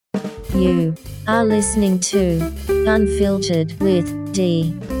You are listening to Unfiltered with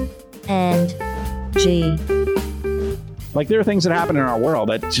D and G. Like, there are things that happen in our world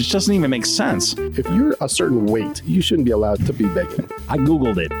that just doesn't even make sense. If you're a certain weight, you shouldn't be allowed to be bacon. I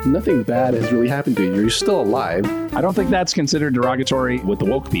Googled it. Nothing bad has really happened to you. You're still alive. I don't think that's considered derogatory with the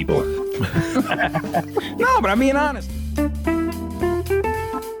woke people. No, but I'm being honest.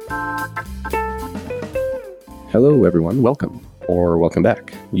 Hello, everyone. Welcome, or welcome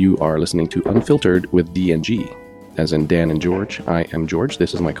back. You are listening to Unfiltered with D and G. As in Dan and George. I am George.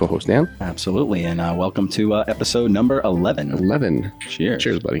 This is my co-host, Dan. Absolutely. And welcome to episode number 11. 11. Cheers.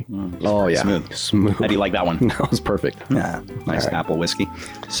 Cheers, buddy. Oh, yeah. Smooth. How do you like that one? That was perfect. Yeah. Nice apple whiskey.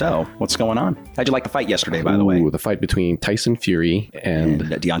 So, what's going on? How'd you like the fight yesterday, by the way? The fight between Tyson Fury and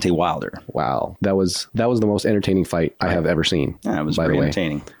Deontay Wilder. Wow. That was the most entertaining fight I have ever seen. Yeah, it was very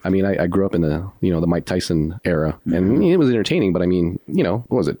entertaining. I mean, I grew up in the Mike Tyson era, and it was entertaining, but I mean, what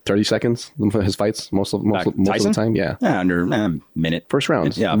was it, 30 seconds? His fights, most of the time? Yeah. Yeah, under a minute. First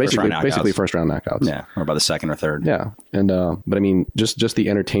round. Yeah, basically first round knockouts. Yeah, or by the second or third. Yeah. And but I mean, just the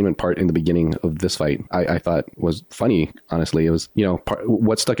entertainment part in the beginning of this fight, I thought was funny, honestly. It was,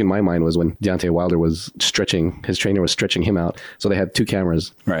 what stuck in my mind was when Deontay Wilder was stretching, his trainer was stretching him out. So they had two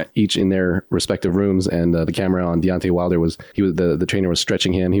cameras, right, each in their respective rooms, and the camera on Deontay Wilder the trainer was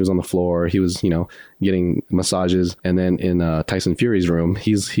stretching him. He was on the floor. He was, getting massages. And then in Tyson Fury's room,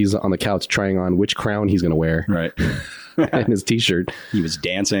 he's on the couch trying on which crown he's going to wear. Right. And his t-shirt. He was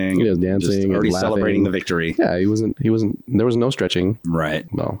dancing. Just already celebrating the victory. Yeah, he wasn't, there was no stretching. Right.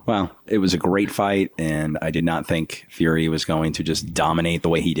 Well, it was a great fight, and I did not think Fury was going to just dominate the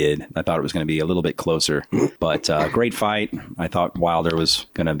way he did. I thought it was going to be a little bit closer, but great fight. I thought Wilder was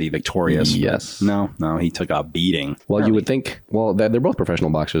going to be victorious. Yes. No, he took a beating. Well, you would think, they're both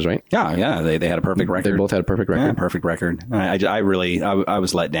professional boxers, right? Yeah. They had a perfect record. They both had a perfect record. Yeah, perfect record. I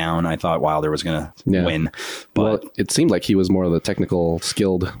was let down. I thought Wilder was going to win. But it seemed like he was more of the technical,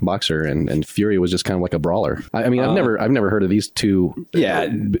 skilled boxer, and Fury was just kind of like a brawler. I mean, I've never heard of these two. Yeah,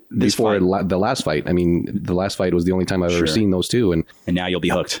 before the last fight. I mean, the last fight was the only time I've ever seen those two, and now you'll be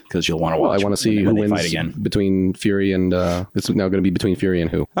hooked because you'll want to watch. I want to see who wins fight again between Fury and it's now going to be between Fury and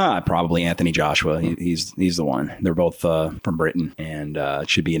who? Probably Anthony Joshua. He's the one. They're both from Britain, and it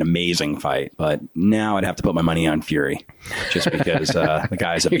should be an amazing fight. But now I'd have to put my money on Fury, just because the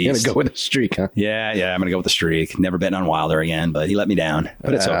guy's a beast. You're going to go with a streak, huh? Yeah. I'm going to go with the streak. Never betting on Wilder again, but he let me down.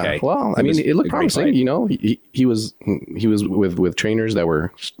 But it's okay. Well, I mean, it looked promising. He was with trainers that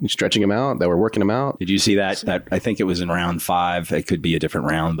were stretching him out, that were working him out. Did you see that? I think it was in round 5. It could be a different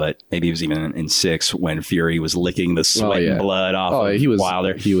round, but maybe it was even in 6 when Fury was licking the sweat and blood off of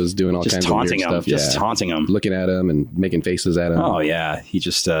Wilder. He was doing all kinds of weird stuff. Just taunting him, looking at him and making faces at him. Oh yeah,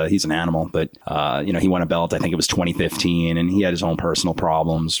 he's an animal. But he won a belt. I think it was 2015, and he had his own personal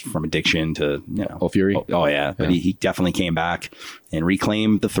problems from addiction to Fury. Oh yeah, but he definitely came back and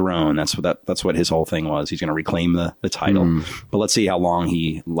reclaim the throne. That's what his whole thing was. He's going to reclaim the title. But let's see how long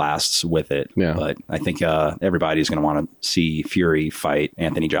he lasts with it. Yeah. But I think everybody's going to want to see Fury fight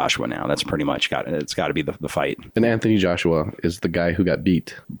Anthony Joshua now. That's pretty much it's got to be the fight. And Anthony Joshua is the guy who got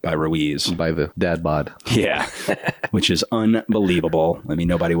beat by Ruiz. By the dad bod. Yeah. Which is unbelievable. I mean,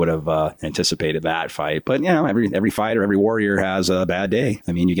 nobody would have anticipated that fight. But, every fighter, every warrior has a bad day.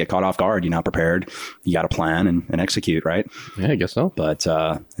 I mean, you get caught off guard. You're not prepared. You got to plan and execute, right? Yeah, I guess so. But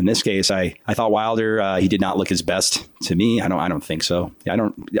in this case, I thought Wilder, he did not look his best to me. I don't think so.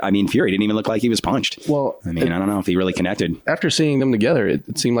 I mean, Fury didn't even look like he was punched. Well, I mean, I don't know if he really connected. After seeing them together,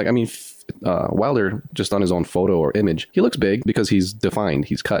 it seemed like, Wilder, just on his own photo or image, he looks big because he's defined.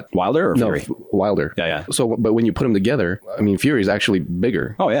 He's cut. Wilder or Fury? No, Wilder. Yeah. So, but when you put them together, I mean, Fury's actually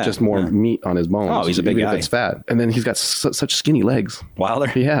bigger. Oh, yeah. Just more meat on his bones. Oh, he's a big guy. It's fat. And then he's got such skinny legs.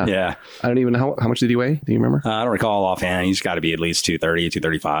 Wilder? Yeah. Yeah. I don't even know how much did he weigh? Do you remember? I don't recall offhand. He's got to be at least 230,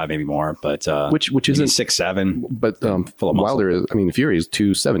 235, maybe more. But which isn't 6'7". But full of Wilder Fury is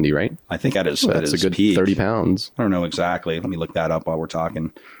 270, right? I think that's a good peak. 30 pounds. I don't know exactly. Let me look that up while we're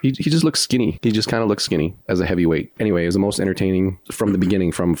talking. He just looks skinny. He just kind of looks skinny as a heavyweight. Anyway, it was the most entertaining from the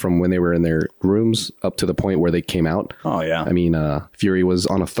beginning, from when they were in their rooms up to the point where they came out. Oh yeah. I mean, Fury was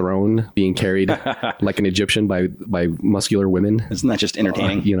on a throne being carried like an Egyptian by muscular women. Isn't that just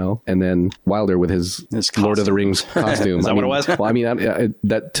entertaining? And then Wilder with his Lord of the Rings costume. Is that what it was? Well, I mean,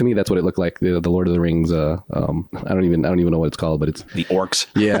 that to me, that's what it looked like. The Lord of the Rings. I don't even know what it's called, but it's the orcs.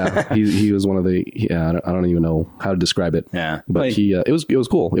 Yeah, he was one of the. Yeah, I don't even know how to describe it. Yeah, but it was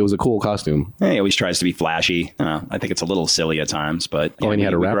cool. It was a cool costume. He always tries to be flashy. I think it's a little silly at times, but and he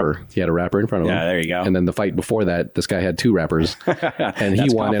had a rapper. He had a rapper in front of him. Yeah, there you go. And then the fight before that, this guy had two rappers, and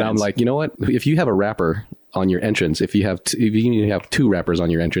he won. And I'm like, you know what? If you have a rapper on your entrance. If you have two rappers on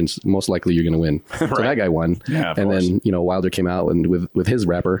your entrance, most likely you're going to win. So that guy won. Yeah, and course. then, Wilder came out and with his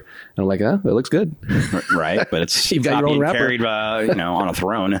rapper, and I'm like, it looks good. Right. But it's You've got not your own being rapper. carried, on a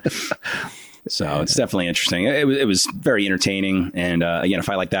throne. So it's definitely interesting. It was very entertaining. And again, a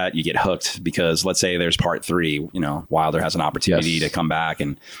fight like that, you get hooked because let's say there's part 3, Wilder has an opportunity Yes. to come back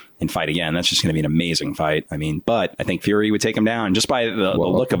and fight again. That's just going to be an amazing fight. I mean, but I think Fury would take him down just by the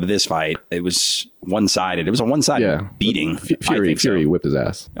look of this fight. It was one-sided. It was a one-sided beating. Fury whipped his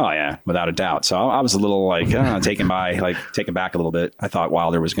ass. Oh yeah, without a doubt. So I was a little taken back a little bit. I thought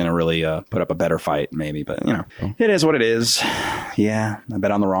Wilder was going to really put up a better fight maybe, but it is what it is. Yeah, I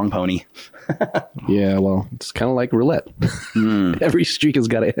bet on the wrong pony. Yeah, well, it's kind of like roulette. Every streak has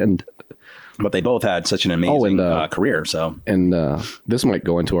got to end. But they both had such an amazing career. So, and this might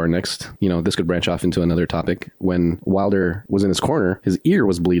go into our next, this could branch off into another topic. When Wilder was in his corner, his ear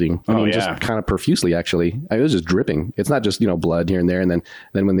was bleeding. Just kind of profusely, actually. It was just dripping. It's not just, blood here and there. And then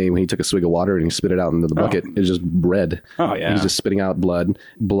when he took a swig of water and he spit it out into the bucket, it was just red. Oh, yeah. He's just spitting out blood.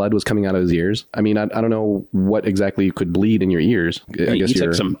 Blood was coming out of his ears. I mean, I don't know what exactly could bleed in your ears. I guess he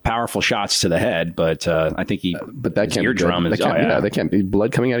took some powerful shots to the head, but I think but that can't eardrum be is, that can't be.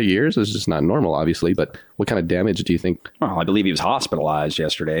 Blood coming out of your ears is just not normal, obviously. But what kind of damage do you think? Well, I believe he was hospitalized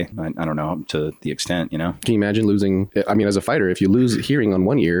yesterday. I don't know to the extent, Can you imagine losing? I mean, as a fighter, if you lose hearing on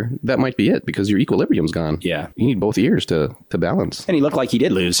one ear, that might be it because your equilibrium's gone. Yeah. You need both ears to balance. And he looked like he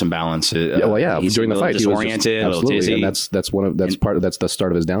did lose some balance. He's during the fight, disoriented, he was a little dizzy. And that's the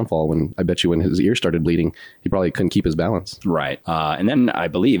start of his downfall. When I bet you when his ear started bleeding, he probably couldn't keep his balance. Right. And then I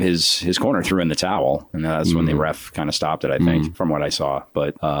believe his corner threw in the towel, and that's when the ref kind of stopped it, I think, from what I saw.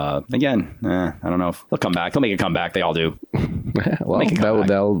 But again, I don't know if they'll come back. They'll make a comeback. They all do. Well,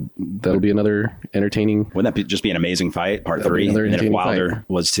 that'll be another entertaining. Wouldn't that just be an amazing fight, part 3? And then if Wilder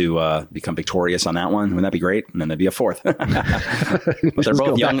was to become victorious on that one, wouldn't that be great? And then there'd be a 4th. But they're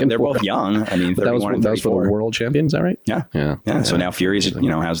both young. They're both young. I mean, 31 and 34. That was for the world champion, is that right? Yeah. So now Fury's,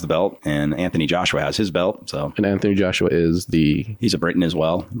 has the belt, and Anthony Joshua has his belt. So, and Anthony Joshua is he's a Briton as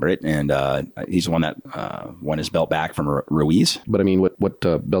well, and he's the one that won his belt back from Ruiz. But I mean, what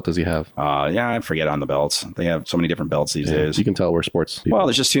belt does he have? I forget on the belts. They have so many different belts these days. You can tell we're sports people. Well,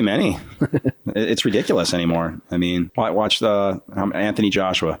 there's just too many. It's ridiculous anymore. I mean, watch Anthony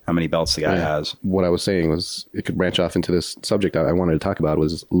Joshua, how many belts the guy has. What I was saying was it could branch off into this subject I wanted to talk about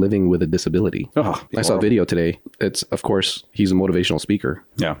was living with a disability. I saw a video today. It's, of course, he's a motivational speaker.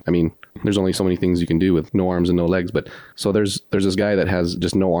 Yeah. I mean, there's only so many things you can do with no arms and no legs. But so there's this guy that has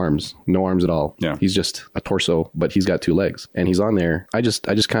just no arms at all. Yeah. He's just a torso, but he's got 2 legs. And he's on there. I just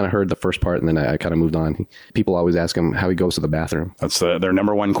kind of heard the first part, and then I kind of moved on. People always ask him how he goes to the bathroom. That's their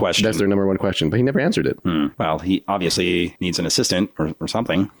number one question. That's their number one question, but he never answered it. Well, he obviously needs an assistant or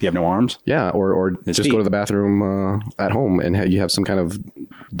something. If you have no arms. Yeah, or just go to the bathroom at home and you have some kind of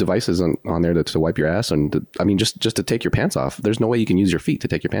devices on there to wipe your ass. And just to take your pants off. There's no way you can use your feet to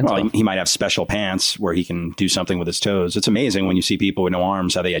take your pants off. He might have special pants where he can do something with his toes. It's amazing when you see people with no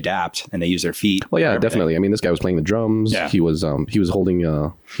arms, how they adapt and they use their feet. Well, yeah, definitely. I mean, this guy was playing the drums. Yeah. He was holding,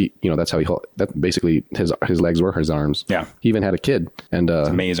 that's how that basically his legs were his arms. Yeah. He even had a kid. And it's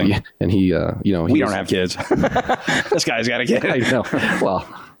amazing. We don't have kids. This guy's got a kid. I know. Well,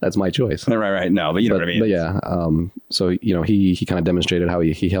 that's my choice. Right. No, but you know what I mean. But yeah. So, he kind of demonstrated how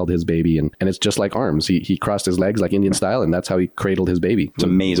he held his baby and it's just like arms. He crossed his legs like Indian style, and that's how he cradled his baby. It's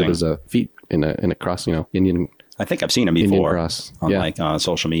amazing. With his feet in a cross, Indian. I think I've seen him before on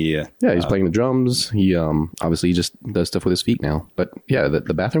social media. Yeah, he's playing the drums. He obviously he just does stuff with his feet now. But yeah,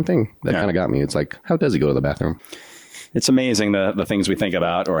 the bathroom thing, that kind of got me. It's like, how does he go to the bathroom? It's amazing the things we think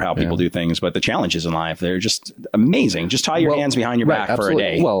about or how people do things, but the challenges in life, they're just amazing. Just tie your hands behind your back for a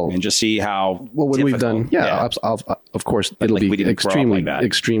day and just see how what we've done. Yeah. Of course, it'll be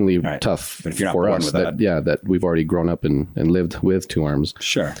extremely tough for us that we've already grown up and lived with 2 arms.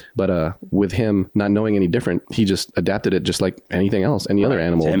 Sure. But with him not knowing any different, he just adapted it just like anything else. Any other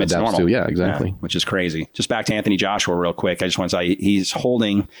animal adapts to. Yeah, exactly. Yeah, which is crazy. Just back to Anthony Joshua real quick. I just want to say he's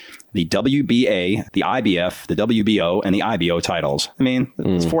holding the WBA, the IBF, the WBO, and the IBO titles. I mean,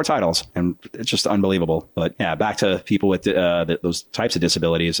 it's 4 titles, and it's just unbelievable. But yeah, back to people with those types of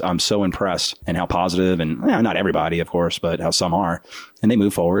disabilities. I'm so impressed and how positive, and not everybody, of course, but how some are. And they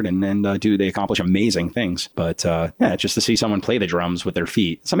move forward and they accomplish amazing things. But just to see someone play the drums with their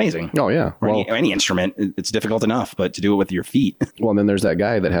feet, it's amazing. Oh, yeah. Or any instrument, it's difficult enough, but to do it with your feet. Well, and then there's that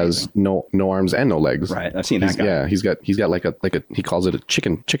guy that has no arms and no legs. Right. I've seen that guy. Yeah, he's got like a he calls it a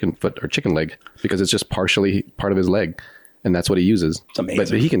chicken foot or chicken leg because it's just partially part of his leg. And that's what he uses. It's amazing.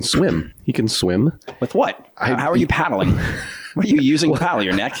 But he can swim. He can swim. With what? How are you paddling? What are you using? Pal,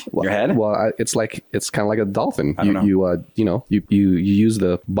 your neck, your head? Well, it's kind of like a dolphin. I don't know. You use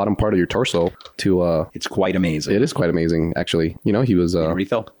the bottom part of your torso to. It's quite amazing. It is quite amazing, actually. He was.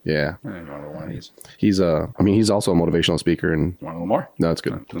 Refill? Yeah. I don't know one of these. He's he's also a motivational speaker, and Want a little more? no, it's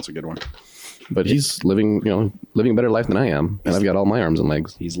good. That's a good one. But he's living a better life than I am, and I've got all my arms and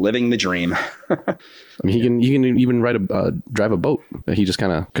legs. He's living the dream. I mean, he can even drive a boat. He just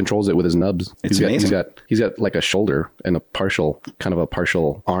kind of controls it with his nubs. It's amazing. He's got like a shoulder and a partial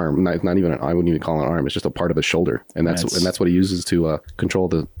arm. Not even I wouldn't even call it an arm. It's just a part of his shoulder, and that's what he uses to control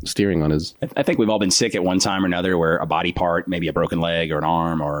the steering on his. I think we've all been sick at one time or another, where a body part, maybe a broken leg or an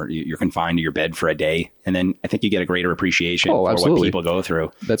arm, or you're confined to your bed for a day, and then I think you get a greater appreciation for absolutely. what people go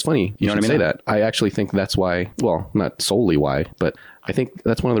through. That's funny. You know what I mean? Say that. I actually think that's why. Well, not solely why, but I think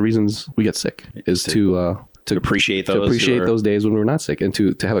that's one of the reasons we get sick is to appreciate those days when we were not sick, and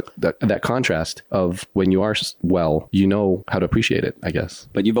to have that contrast of when you are well, how to appreciate it, I guess.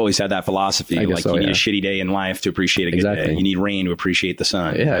 But you've always had that philosophy. I guess like so, you need yeah. a shitty day in life to appreciate a good day. You need rain to appreciate the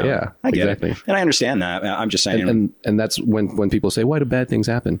sun. Yeah, yeah. I get exactly. it. And I understand that. I'm just saying. And that's when people say, why do bad things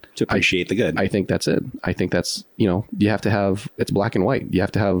happen? To appreciate the good. I think that's it. I think that's, you have to have, it's black and white. You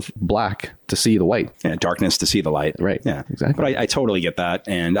have to have black to see the white. Yeah, darkness to see the light. Right. Yeah, exactly. But I totally get that.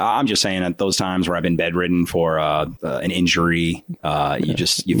 And I'm just saying at those times where I've been bedridden for an injury,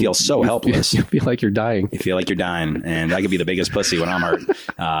 you feel so helpless. You feel like you're dying. You feel like you're dying. And I could be the biggest pussy when I'm hurt.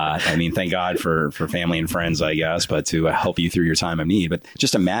 I mean, thank God for family and friends, I guess, but to help you through your time of need. But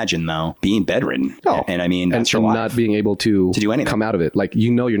just imagine, though, being bedridden. Oh, and I mean, that's your and life. not being able to do anything. Come out of it. Like,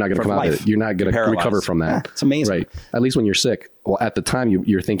 you're not going to come out of it. You're not going to recover from that. Yeah, it's amazing. Right. At least when you're sick. Well, at the time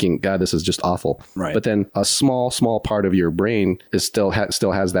you're thinking, God, this is just awful. Right. But then a small part of your brain is still has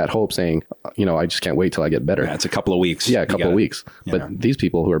that hope saying, I just can't wait till I get better. Yeah, it's a couple of weeks. Yeah, a couple of weeks. But these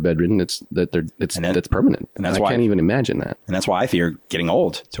people who are bedridden, it's permanent. And that's why I can't even imagine that. And that's why I fear getting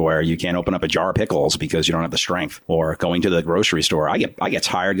old, to where you can't open up a jar of pickles because you don't have the strength, or going to the grocery store. I get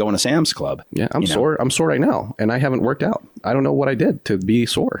tired going to Sam's Club. Yeah, I'm sore. I'm sore right now, and I haven't worked out. I don't know what I did to be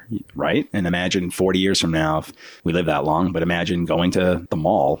sore. Right. And imagine 40 years from now, if we live that long, but imagine going to the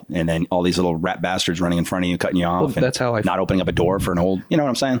mall and then all these little rat bastards running in front of you, cutting you off. Well, that's how not opening up a door for an old, you know what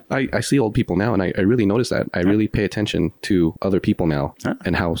I'm saying? I see old people now, and I really notice that. I really pay attention to other people now,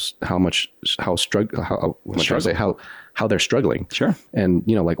 and how they're struggling. Sure. And,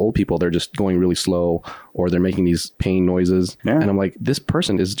 like old people, they're just going really slow, or they're making these pain noises. Yeah. And I'm like, this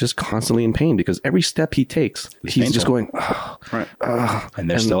person is just constantly in pain because every step he takes, he's just going, right. And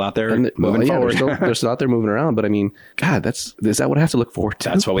they're still out there moving forward. They're still out there moving around. But I mean, God, is that what I have to look forward to?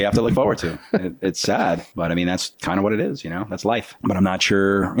 That's what we have to look forward to. It's sad, but I mean, that's kind of what it is, that's life. But I'm not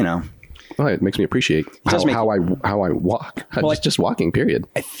sure, Well, it makes me appreciate how I walk. Well, just walking, period.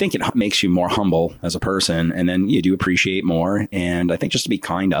 I think it makes you more humble as a person, and then you do appreciate more. And I think just to be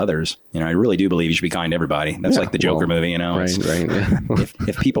kind to others, I really do believe you should be kind to everybody. That's like the Joker movie, Right. Yeah.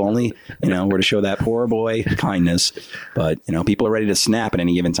 if people only, were to show that poor boy kindness, but people are ready to snap at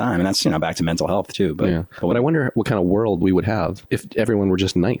any given time, and that's back to mental health too. But but I wonder what kind of world we would have if everyone were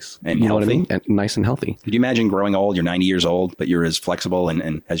just nice and healthy. What I mean? And nice and healthy. Could you imagine growing old? You're 90 years old, but you're as flexible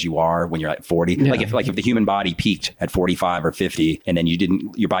and as you are when you're at 40. Yeah. Like if the human body peaked at 45 or 50, and then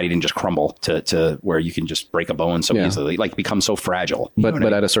your body didn't just crumble to where you can just break a bone so easily, like become so fragile. But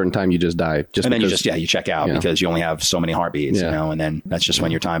at a certain time you just die. Then you check out because you only have so many heartbeats, and then that's just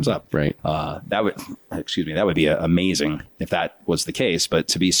when your time's up. Right. That would be amazing if that was the case. But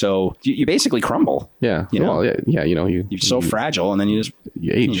to be so, you basically crumble. Yeah. You're so fragile, and then you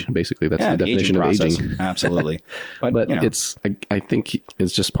age. Basically, that's the definition of aging. Absolutely. But it's I think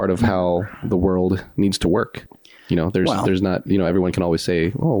it's just part of how the world needs to work. There's not, everyone can always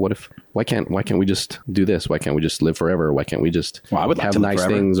say, oh, why can't we just do this? Why can't we just live forever? Why can't we just have nice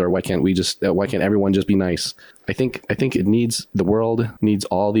things? Or why can't everyone just be nice? I think the world needs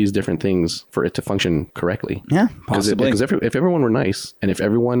all these different things for it to function correctly. Yeah, possibly. Because if everyone were nice, and if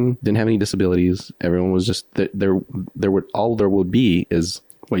everyone didn't have any disabilities, everyone was just there would be is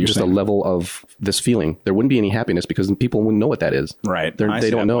just a level of this feeling. There wouldn't be any happiness because people wouldn't know what that is. Right. They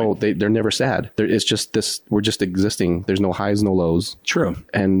don't know. They're never sad. It's just this. We're just existing. There's no highs, no lows. True.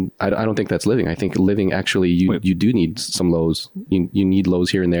 And I don't think that's living. I think living actually, you do need some lows. You need lows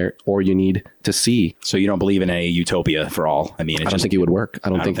here and there, or you need to see. So you don't believe in a utopia for all? I mean, I don't think it would work. I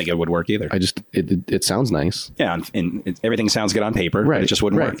don't think it would work either. It sounds nice. Yeah, and everything sounds good on paper, right? But it just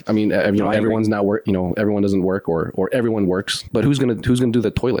wouldn't work. I mean, everyone's not work. Everyone doesn't work, or everyone works. But who's gonna do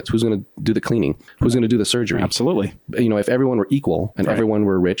the toilets? Who's going to do the cleaning? Who's going to do the surgery? Absolutely. You know, if everyone were equal and everyone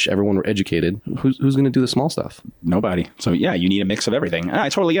were rich, everyone were educated, who's going to do the small stuff? Nobody. So yeah, you need a mix of everything. And I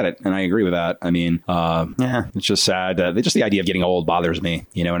totally get it. And I agree with that. I mean, yeah, it's just sad. Just the idea of getting old bothers me.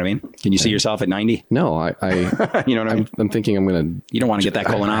 You know what I mean? Can you see yourself at 90? No, You know what I mean? I'm thinking I'm going to. You don't want to get that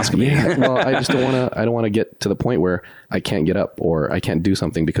colonoscopy. Yeah, well, I just don't want to. I don't want to get to the point where I can't get up or I can't do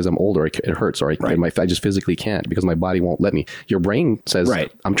something because I'm old or it hurts or I just physically can't because my body won't let me. Your brain says,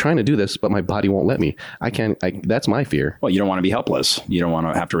 I'm trying to do this, but my body won't let me. I can't. That's my fear. Well, you don't want to be helpless. You don't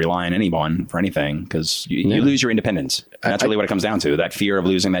want to have to rely on anyone for anything because you lose your independence. And that's really what it comes down to, that fear of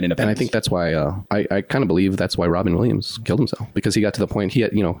losing that independence. And I think that's why I kind of believe that's why Robin Williams killed himself, because he got to the point he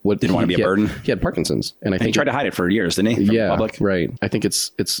had, didn't want to be a burden. He had Parkinson's, and I think he tried to hide it for years, didn't he? From the public? Right. I think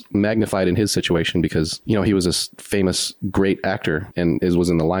it's magnified in his situation because he was this famous great actor and was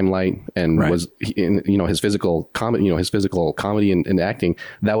in the limelight and was in his physical comedy, and acting.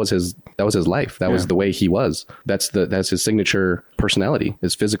 That was his life. That was the way he was. That's his signature personality.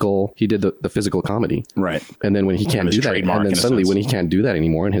 His physical. He did the physical comedy. Right. And then when he can't do that, and then suddenly when he can't do that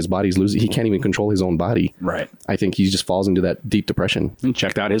anymore, and his body's losing, he can't even control his own body. Right. I think he just falls into that deep depression. And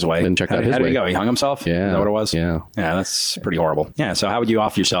checked out his way. How did he go? He hung himself? Yeah. Is that what it was? Yeah. Yeah, that's pretty horrible. Yeah. So how would you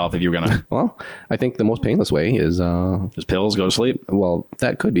off yourself if you were going to? Well, I think the most painless way is just pills, go to sleep. Well,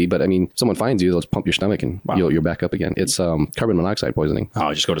 that could be, but I mean, someone finds you, they'll pump your stomach and you're back up again. It's carbon monoxide poisoning.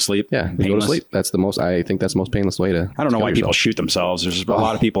 Oh, just go to sleep. Yeah, go to sleep. That's the most. I think that's the most painless way to. I don't know why people shoot themselves. There's a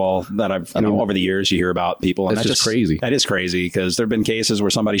lot of people that I've over the years you hear about people, and that's just crazy. That is crazy because there've been cases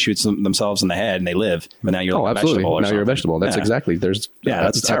where somebody shoots themselves in the head and they live, but now you're like a vegetable. Now you're a vegetable. That's exactly. That's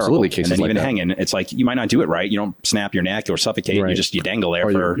absolutely cases and then like even that. hanging, it's like you might not do it right. You don't snap your neck or suffocate. Right. You dangle there.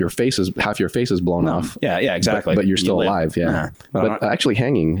 Or your face is half your face is blown off. Yeah, exactly. But you're still alive. Yeah. But actually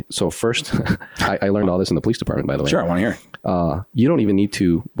hanging. So first, I learned all this in the police department. By the way. Sure, I want to hear. You don't even need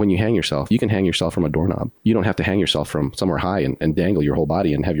to, when you hang yourself, you can hang yourself from a doorknob. You don't have to hang yourself from somewhere high and dangle your whole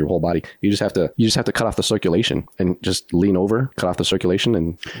body and have your whole body. You just have to cut off the circulation and just lean over, cut off the circulation.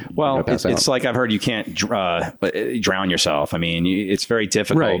 And it's like I've heard you can't drown yourself. I mean, it's very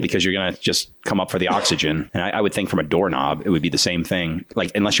difficult because you're going to just come up for the oxygen. And I would think from a doorknob, it would be the same thing.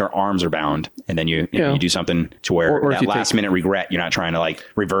 Like, unless your arms are bound and then you do something to where or that last minute regret, you're not trying to like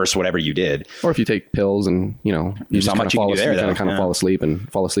reverse whatever you did. Or if you take pills and, you just kind of fall asleep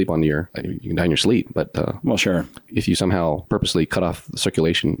and fall asleep on you can die in your sleep. But, well, sure. If you somehow purposely cut off the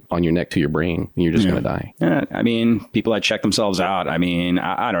circulation on your neck to your brain, you're just going to die. Yeah. I mean, people that check themselves out, I mean,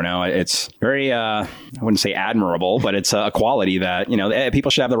 I don't know. It's very, I wouldn't say admirable, but it's a quality that,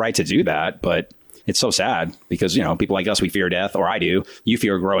 people should have the right to do that. But it's so sad because, people like us, we fear death, or I do. You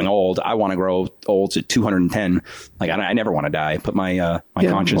fear growing old. I want to grow old to 210. Like, I never want to die. Put my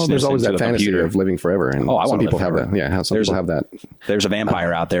consciousness well, there's always into that the fantasy computer of living forever. And some people have that. Yeah, some people have that. There's a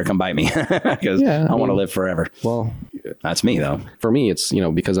vampire out there. Come bite me because I want to live forever. Well, that's me, though. For me, it's,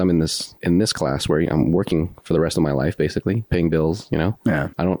 because I'm in this class where I'm working for the rest of my life, basically paying bills, Yeah.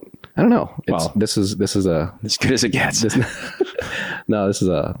 I don't know. This is as good as it gets. No, this is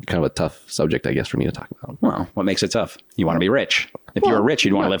a kind of a tough subject, I guess, for me to talk about. Well, what makes it tough? You want to be rich. If you were rich,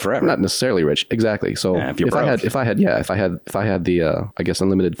 you'd want to live forever. Not necessarily rich, exactly. So if I had the I guess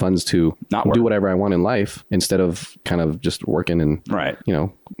unlimited funds to do whatever I want in life instead of kind of just working and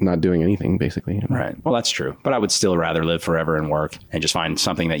not doing anything, basically. Right. Well, that's true. But I would still rather live forever and work and just find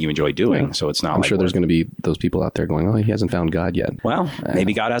something that you enjoy doing. Yeah. So it's not. I'm sure there's going to be those people out there going, "Oh, he hasn't found God yet." Well,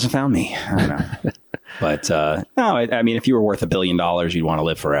 maybe God hasn't found me. I don't know. But no, I mean, if you were worth $1 billion, you'd want to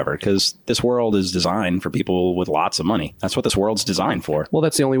live forever because this world is designed for people with lots of money. That's what this world's designed for. Well,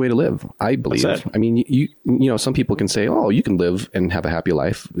 that's the only way to live, I believe. I mean, you some people can say, "Oh, you can live and have a happy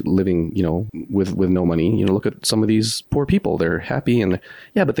life living, with no money." Look at some of these poor people; they're happy, and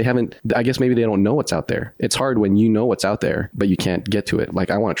but they haven't. I guess maybe they don't know what's out there. It's hard when you know what's out there, but you can't get to it.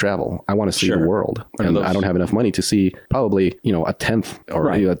 Like, I want to travel, I want to see the world, and I don't have enough money to see probably a 10th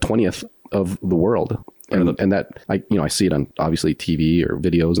or a 20th of the world. And that I see it on obviously TV or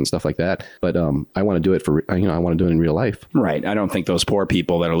videos and stuff like that. But I want to do it I want to do it in real life. Right. I don't think those poor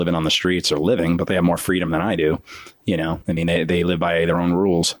people that are living on the streets are living, but they have more freedom than I do. I mean, they live by their own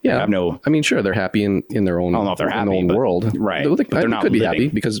rules. Yeah. I mean, sure, they're happy in their own, I don't know if they're happy, in their own world. Right. They're not could be happy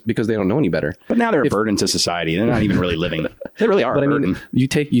because they don't know any better. But now they're a burden to society. They're not even really living. They really are. But I mean, you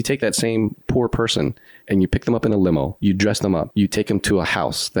take that same poor person and you pick them up in a limo, you dress them up, you take them to a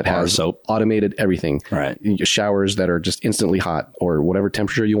house that has soap, automated everything, right? Showers that are just instantly hot or whatever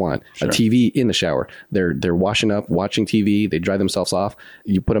temperature you want, a TV in the shower. They're washing up, watching TV. They dry themselves off.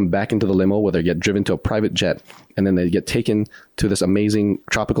 You put them back into the limo where they get driven to a private jet and then they get taken to this amazing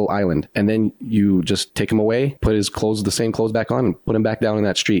tropical island, and then you just take him away, put his clothes, the same clothes back on, and put him back down in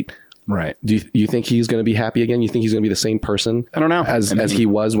that street. Right. Do you think he's going to be happy again? You think he's going to be the same person? I don't know. As he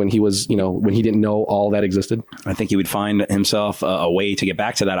was when he was, when he didn't know all that existed? I think he would find himself a way to get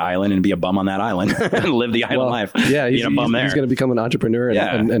back to that island and be a bum on that island and live the island life. Yeah, he's going to become an entrepreneur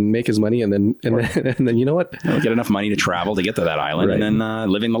and make his money, and then you know what? He'll get enough money to travel to get to that island, and then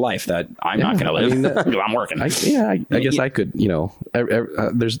living the life that I'm not going to live because I'm working. I guess I could.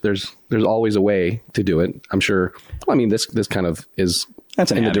 There's always a way to do it. I'm sure. Well, I mean, this kind of is. That's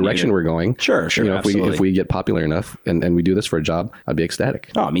in the direction we're going. Sure. If we get popular enough and we do this for a job, I'd be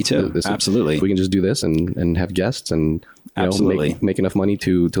ecstatic. Oh, me too. Absolutely. If we can just do this and have guests and make enough money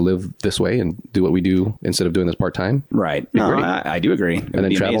to live this way and do what we do instead of doing this part time. Right. No, I do agree. And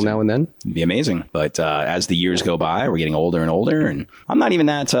then travel amazing. Now and then. It'd be amazing. But as the years go by, we're getting older and older, and I'm not even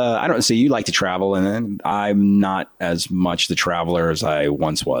that. I don't see you like to travel, and I'm not as much the traveler as I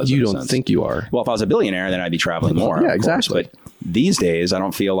once was. You don't think you are? Well, if I was a billionaire, then I'd be traveling more. Yeah, exactly. But these days, I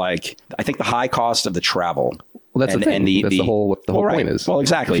don't feel like. I think the high cost of the travel. Well, that's the thing. That's the whole point is. Well,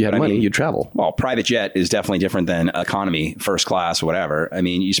 exactly. If you had money, you'd travel. Well, private jet is definitely different than economy, first class, whatever. I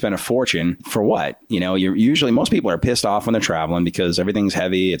mean, you spend a fortune for what? You're usually, most people are pissed off when they're traveling because everything's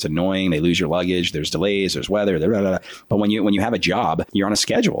heavy. It's annoying. They lose your luggage. There's delays. There's weather. Blah, blah, blah. But when you have a job, you're on a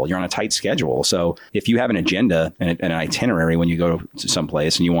schedule. You're on a tight schedule. So if you have an agenda and an itinerary when you go to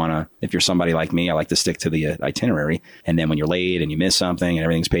someplace and you want to, if you're somebody like me, I like to stick to the itinerary. And then when you're late and you miss something and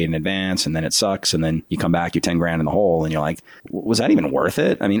everything's paid in advance and then it sucks and then you come back, you're 10 grand in the hole and you're like, was that even worth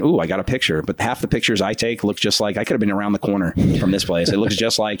it? I mean, I got a picture, but half the pictures I take look just like I could have been around the corner from this place. It looks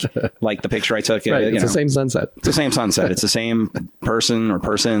just like the picture I took. Right, it's the same sunset. It's the same sunset. It's the same person or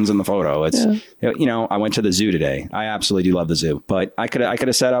persons in the photo. It's, I went to the zoo today. I absolutely do love the zoo, but I could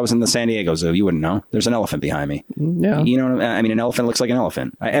have said I was in the San Diego zoo. You wouldn't know. There's an elephant behind me. Yeah. You know what I mean? An elephant looks like an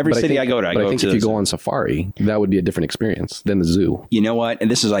elephant. Every city I go to, I go to. I think if you go on safari, that would be a different experience than the zoo. You know what?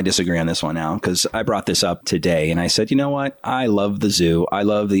 And I disagree on this one now because I brought this up today and I said, you know what? I love the zoo. I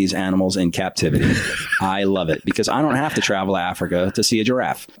love these animals in captivity. I love it because I don't have to travel to Africa to see a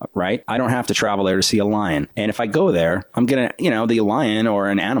giraffe, right? I don't have to travel there to see a lion. And if I go there, I'm going to, the lion or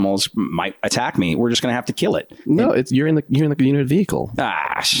an animals might attack me. We're just going to have to kill it. No, you're in the vehicle.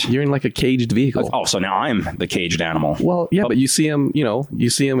 You're in like a caged vehicle. Oh, so now I'm the caged animal. Well, yeah, but you see them,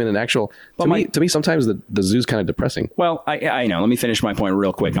 in an actual, to me, sometimes the zoo's kind of depressing. Well, I know. Let me finish my point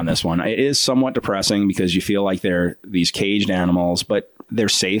real quick on this one. It is somewhat depressing because you feel like they're these caged animals, but they're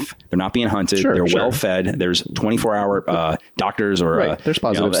safe. They're not being hunted. They're well fed. There's 24-hour doctors or there's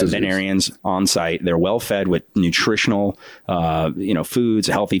positive veterinarians on site. They're well fed with nutritional, foods,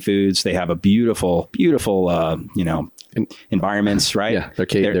 healthy foods. They have a beautiful, environments, right? Yeah,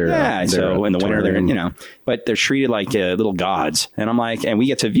 they're so in the winter they're but they're treated like little gods, and I'm like, and we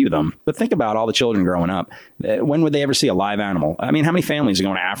get to view them. But think about all the children growing up. When would they ever see a live animal? I mean, how many families are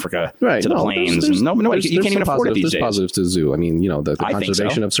going to Africa to the plains? You can't even afford it these days. There's positives to the zoo. I mean, the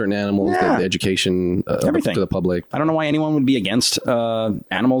conservation of certain animals, the education everything to the public. I don't know why anyone would be against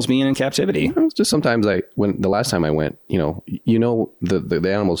animals being in captivity. It's just sometimes when the last time I went, the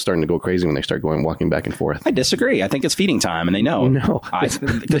animals starting to go crazy when they start walking back and forth. I disagree. I think it's feeding time, and they know. No,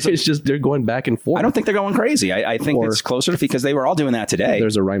 it's just they're going back and forth. I don't think they're going crazy. I think it's closer to because they were all doing that today.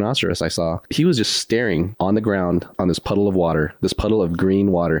 There's a rhinoceros I saw. He was just staring on the ground on this puddle of water, this puddle of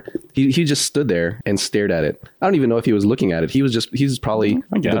green water. He just stood there and stared at it. I don't even know if he was looking at it. He's probably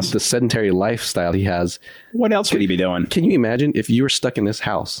the sedentary lifestyle he has. What else could he be doing? Can you imagine if you were stuck in this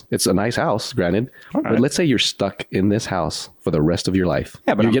house? It's a nice house, granted, but let's say you're stuck in this house for the rest of your life.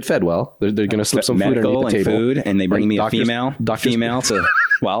 Yeah, but you get fed well. They're going to slip some food underneath the table. Food, and they bring me a female to.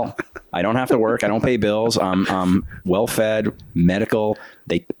 Well, I don't have to work. I don't pay bills. I'm well fed, medical.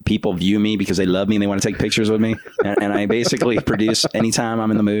 People view me because they love me and they want to take pictures with me. And I basically produce anytime I'm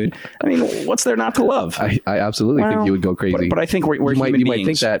in the mood. I mean, what's there not to love? I absolutely think you would go crazy. But I think we're human beings. You might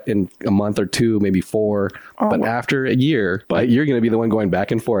think that in a month or two, maybe 4. But after a year, you're going to be the one going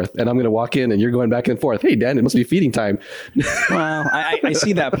back and forth. And I'm going to walk in and you're going back and forth. Hey, Dan, it must be feeding time. Well, I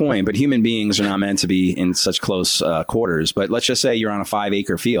see that point. But human beings are not meant to be in such close quarters. But let's just say you're on a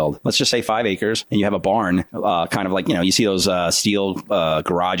 5-acre field. Let's just say 5 acres and you have a barn, kind of like, you see those steel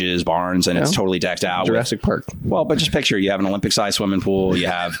garages, barns, and it's totally decked out. Jurassic Park. Well, but just picture, you have an Olympic-sized swimming pool. You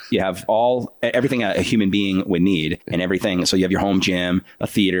have everything a human being would need and everything. So you have your home gym, a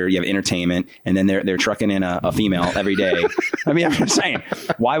theater, you have entertainment, and then they're trucking in a female every day. I mean, I'm just saying,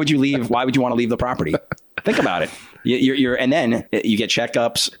 why would you leave? Why would you want to leave the property? Think about it. And then you get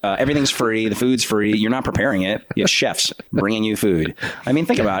checkups. Everything's free. The food's free. You're not preparing it. You have chefs bringing you food. I mean,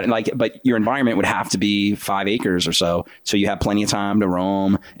 think about it. But your environment would have to be 5 acres or so. So you have plenty of time to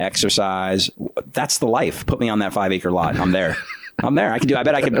roam, exercise. That's the life. Put me on that 5 acre lot. I'm there. I can do. I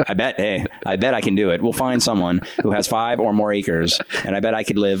bet I can do it. We'll find someone who has 5 or more acres, and I bet I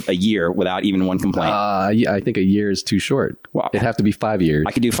could live a year without even one complaint. Yeah, I think a year is too short. Well, it'd have to be 5 years.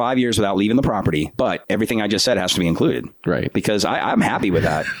 I could do 5 years without leaving the property, but everything I just said has to be included. Right. Because I'm happy with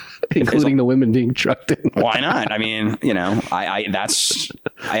that. Including the women being trucked in. Why not? I mean, I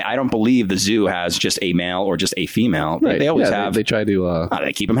don't believe the zoo has just a male or just a female. Right. They always have. They try to.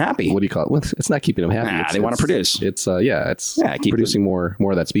 They keep them happy. What do you call it? Well, it's not keeping them happy. They want to produce. It's producing more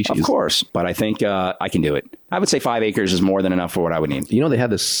of that species. Of course, but I think I can do it. I would say 5 acres is more than enough for what I would need. They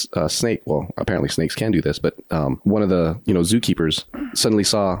had this snake. Well, apparently snakes can do this, but one of the zookeepers suddenly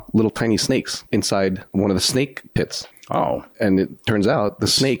saw little tiny snakes inside one of the snake pits. Oh, and it turns out the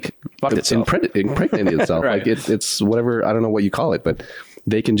snake impregnated itself. Right. Like it's whatever. I don't know what you call it, but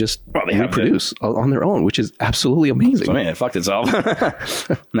they can just reproduce on their own, which is absolutely amazing. So, it fucked itself.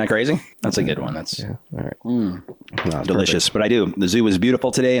 Isn't that crazy? That's a good one. That's all right. Delicious. But I do. The zoo was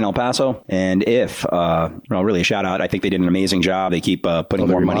beautiful today in El Paso. And really a shout out. I think they did an amazing job. They keep putting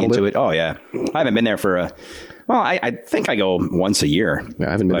more money into it. Oh, yeah. I haven't been there for I think I go once a year. Yeah,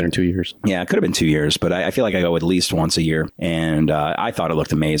 I haven't been there in 2 years. Yeah, it could have been 2 years, but I feel like I go at least once a year. And I thought it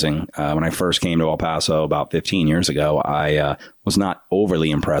looked amazing. When I first came to El Paso about 15 years ago, I was not overly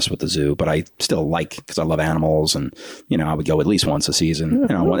impressed with the zoo, but I still because I love animals, and I would go at least once a season.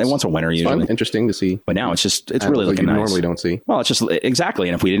 Once a winter usually. Fun, interesting to see. But now it's really looking nice. Normally don't see. Well, it's just exactly.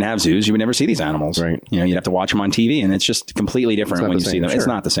 And if we didn't have zoos, you would never see these animals. Right. You'd have to watch them on TV, and it's just completely different when you see them. Sure. It's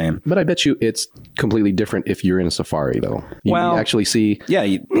not the same. But I bet you it's completely different if you're in a safari, though. You actually see. Yeah.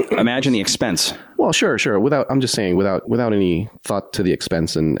 Imagine the expense. Well, sure. I'm just saying without any thought to the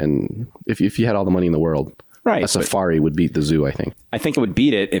expense, and if you had all the money in the world. Right. A safari would beat the zoo, I think. I think it would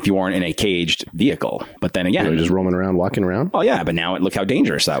beat it if you weren't in a caged vehicle. But then again... You're just roaming around, walking around? Oh, yeah. But now look how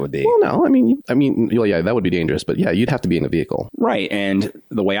dangerous that would be. Well, no. I mean, yeah, that would be dangerous. But yeah, you'd have to be in a vehicle. Right. And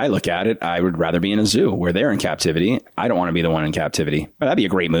the way I look at it, I would rather be in a zoo where they're in captivity. I don't want to be the one in captivity. But that'd be a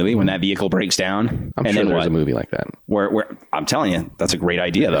great movie when that vehicle breaks down. I'm sure there's a movie like that. Where I'm telling you, that's a great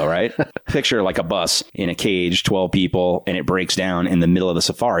idea, though, right? Picture like a bus in a cage, 12 people, and it breaks down in the middle of the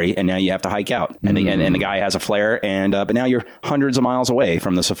safari. And now you have to hike out. And the guy has a flare. And but now you're hundreds of miles away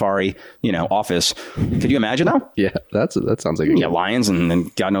from the safari, office. Could you imagine that? Yeah, that sounds like lions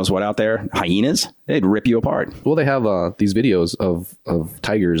and God knows what out there, hyenas. They'd rip you apart. Well, they have these videos of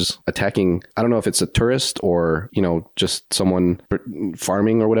tigers attacking. I don't know if it's a tourist or just someone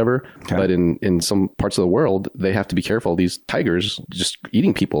farming or whatever. Okay. But in some parts of the world, they have to be careful. These tigers just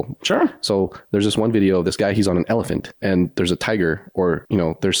eating people. Sure. So there's this one video of this guy. He's on an elephant, and there's a tiger, or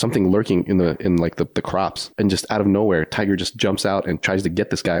there's something lurking in the crops, and just out of nowhere, tiger just jumps out and tries to get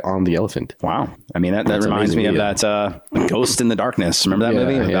this guy on the elephant. Wow. I mean, that reminds me of that Ghost in the Darkness. Remember that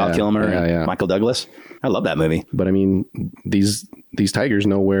movie? Val Kilmer and Michael Douglas? I love that movie. But I mean, these tigers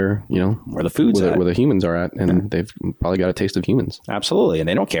know where the food's where the humans are at, and they've probably got a taste of humans. Absolutely, and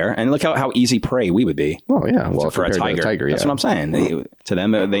they don't care. And look how easy prey we would be. Oh yeah, well for a tiger, that's what I'm saying. To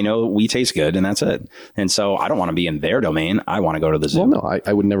them, they know we taste good, and that's it. And so I don't want to be in their domain. I want to go to the zoo. Well, no,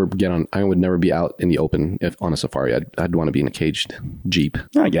 I would never I would never be out in the open on a safari. I'd want to be in a caged jeep.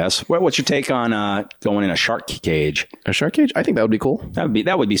 I guess. What's your take on going in a shark cage? A shark cage? I think that would be cool.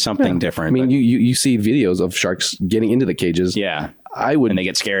 That would be something different. I mean, you see videos of sharks getting into the cages. Yeah. I would. And they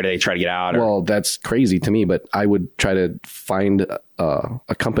get scared. They try to get out. Well, that's crazy to me, but I would try to find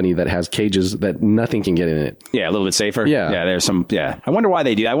a company that has cages that nothing can get in it. Yeah, a little bit safer. Yeah. There's some. Yeah. I wonder why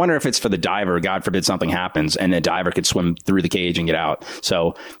they do. I wonder if it's for the diver. God forbid something happens and the diver could swim through the cage and get out.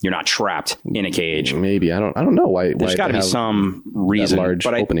 So you're not trapped in a cage. Maybe. I don't know why. There's got to be some reason. Large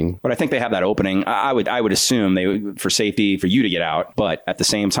opening. But I think they have that opening. I would assume they would, for safety for you to get out. But at the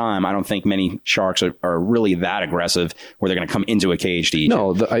same time, I don't think many sharks are really that aggressive where they're going to come into a cage to eat.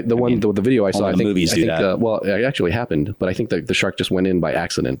 No, the video I saw, I think movies do that. Well, it actually happened, but I think the shark just went in by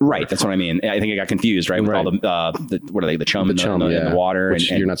accident. Right, that's what I mean. I think I got confused, right? With all the what are they? The chum in the water,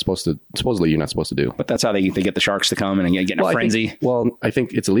 which you're not supposed to. Supposedly, you're not supposed to do. But that's how they get the sharks to come and get in a frenzy. I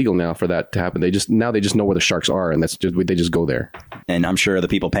think it's illegal now for that to happen. They just know where the sharks are, and they just go there. And I'm sure the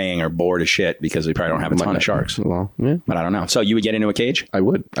people paying are bored as shit because they probably don't have a ton of sharks. Well, yeah, but I don't know. So you would get into a cage? I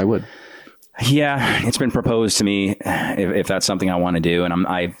would. Yeah, it's been proposed to me if that's something I want to do. And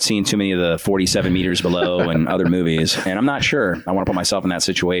I've seen too many of the 47 Meters Below and other movies, and I'm not sure I want to put myself in that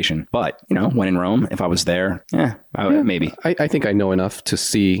situation. But, when in Rome, if I was there, maybe. I think I know enough to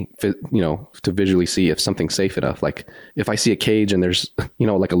see, to visually see if something's safe enough. Like if I see a cage and there's,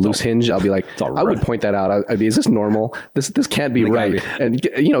 like a loose hinge, I'll be like, I would point that out. I'd be, is this normal? This can't be right. And,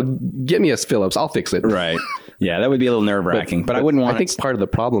 get me a Phillips. I'll fix it. Right. Yeah, that would be a little nerve wracking, but I wouldn't want. I think part of the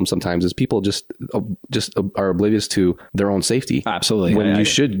problem sometimes is people just are oblivious to their own safety. Absolutely, when you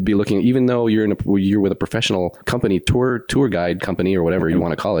should be looking, even though you're with a professional company, tour guide company, or whatever you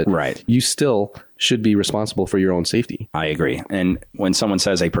want to call it. Right. You still should be responsible for your own safety. I agree. And when someone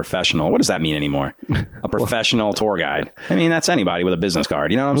says a professional, what does that mean anymore? A professional tour guide. I mean, that's anybody with a business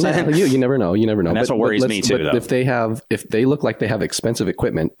card. You know what I'm saying? You never know. You never know. And that's what worries me too, though. If they look like they have expensive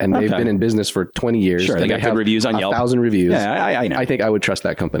equipment and they've been in business for 20 years, sure, they got good reviews on Yelp, 1,000 reviews. Yeah, I know. I think I would trust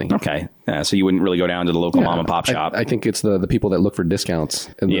that company. Okay. So you wouldn't really go down to the local mom and pop shop. I think it's the people that look for discounts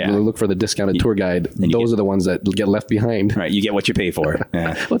and they look for the discounted tour guide. Those are the ones that get left behind. Right. You get what you pay for.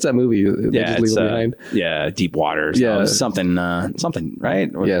 Yeah. What's that movie? They just leave it behind. Yeah. Deep Water. Something, right?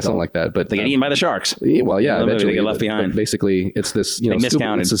 Or something like that. But they get eaten by the sharks. Well, eventually they get left behind. But basically, it's this,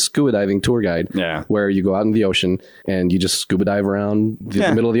 miscounted. It's a scuba diving tour guide where you go out in the ocean and you just scuba dive around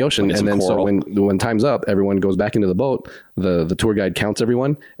the middle of the ocean. And then coral. So when time's up, everyone goes back into the boat. The tour guide counts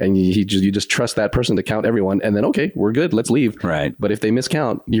everyone, and you just trust that person to count everyone, and then okay, we're good, let's leave. Right. But if they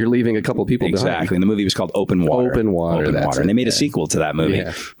miscount, you're leaving a couple people behind. Exactly. And the movie was called Open Water. Open Water. And they made a sequel to that movie.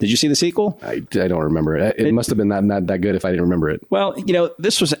 Yeah. Did you see the sequel? I don't remember it. It must have been not that good if I didn't remember it. Well,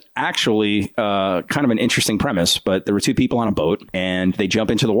 this was actually kind of an interesting premise, but there were two people on a boat and they jump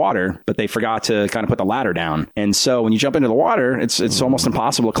into the water, but they forgot to kind of put the ladder down. And so when you jump into the water, it's almost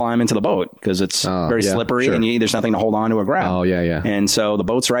impossible to climb into the boat because it's very slippery and there's nothing to hold on to or grab. Oh, yeah. And so the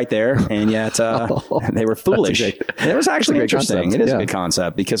boat's right there, and yet they were foolish. It was actually interesting. Concept. It is a good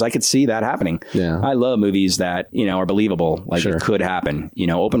concept because I could see that happening. Yeah. I love movies that, are believable. Like it could happen.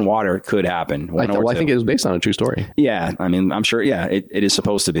 Open Water could happen. I think it was based on a true story. Yeah. I mean, I'm sure, it is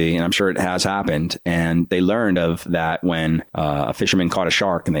supposed to be, and I'm sure it has happened. And they learned of that when a fisherman caught a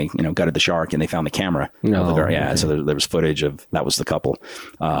shark and they, gutted the shark and they found the camera. So there was footage of that was the couple.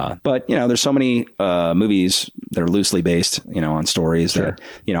 But, there's so many movies that are loosely based, on stories that,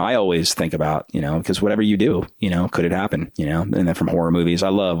 I always think about, because whatever you do, could it happen, and then from horror movies, I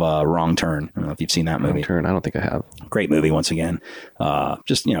love Wrong Turn. I don't know if you've seen that movie. Wrong Turn. I don't think I have. Great movie once again.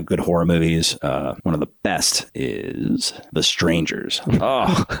 Just, good horror movies. One of the best is The Strangers.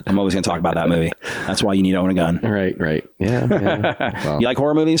 Oh, I'm always going to talk about that movie. That's why you need to own a gun. Right. Yeah. Well, you like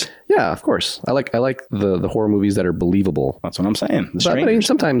horror movies? Yeah, of course. I like the horror movies that are believable. That's what I'm saying. But I mean,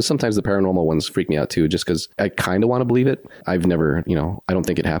 sometimes the paranormal ones freak me out too, just because I kind of want to believe it. I've never, I don't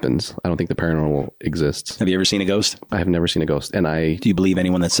think it happens. I don't think the paranormal exists. Have you ever seen a ghost? I have never seen a ghost. And do you believe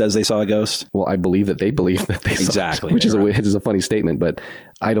anyone that says they saw a ghost? Well, I believe that they believe that they saw it, which is a funny statement, but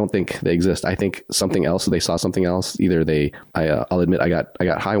I don't think they exist. I think something else. They saw something else. Either I'll admit I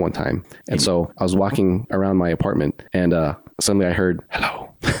got high one time, and so I was walking around my apartment, and suddenly I heard hello.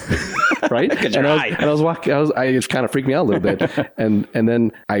 Right? I was walking. It kind of freaked me out a little bit, and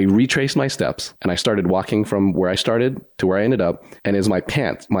then I retraced my steps, and I started walking from where I started to where I ended up. And as my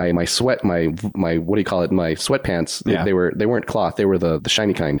pants, my sweat, my what do you call it? My sweatpants. Yeah. They weren't cloth. They were the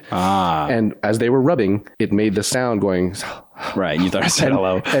shiny kind. And as they were rubbing, it made the sound going. Right. You thought I said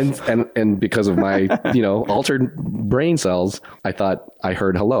hello. And because of my, altered brain cells, I thought I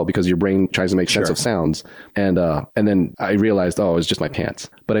heard hello because your brain tries to make sense of sounds. And then I realized, it was just my pants.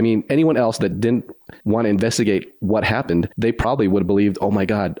 But I mean, anyone else that didn't want to investigate what happened, they probably would have believed, oh my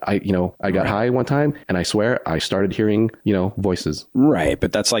God, I got high one time and I swear I started hearing, voices. Right.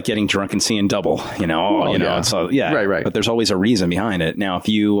 But that's like getting drunk and seeing double, So yeah. Right. But there's always a reason behind it. Now, if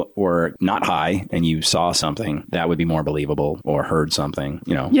you were not high and you saw something, that would be more believable, or heard something,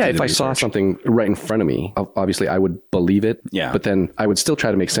 Yeah. If I saw something right in front of me, obviously I would believe it. Yeah. But then I would still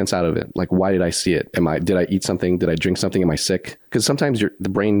try to make sense out of it. Like, why did I see it? Did I eat something? Did I drink something? Am I sick? Because sometimes the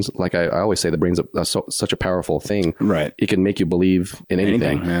brain's, like I always say, the brain's such a powerful thing. Right. It can make you believe in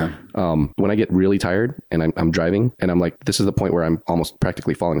anything. Yeah. When I get really tired and I'm driving and I'm like, this is the point where I'm almost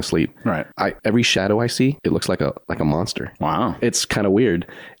practically falling asleep. Right. Every shadow I see, it looks like a monster. Wow. It's kind of weird.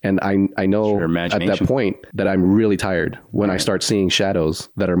 And I know at that point that I'm really tired when I start seeing shadows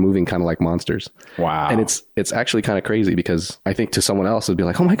that are moving kind of like monsters. Wow. And it's actually kind of crazy because I think to someone else it'd be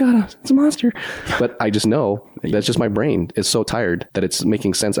like, oh my God, it's a monster. But I just know that's just my brain is so tired wired that it's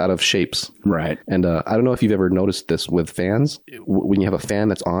making sense out of shapes. Right. And I don't know if you've ever noticed this with fans. When you have a fan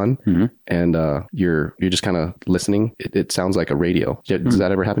that's on and you're just kind of listening, it sounds like a radio. Does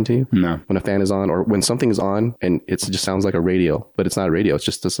that ever happen to you? No. When a fan is on, or when something is on and it just sounds like a radio, but it's not a radio. It's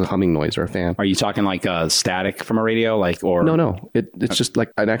just a humming noise or a fan. Are you talking like static from a radio, or No. It's just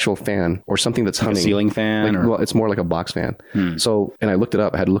like an actual fan or something that's humming. a ceiling fan? Well, it's more like a box fan. So, and I looked it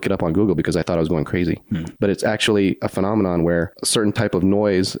up. I had to look it up on Google because I thought I was going crazy. But it's actually a phenomenon where a certain type of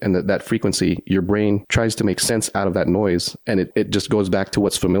noise and that frequency, your brain tries to make sense out of that noise, and it just goes back to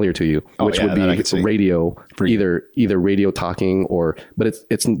what's familiar to you, which would be radio, either radio talking but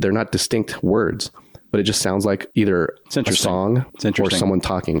they're not distinct words. But it just sounds like either a song or someone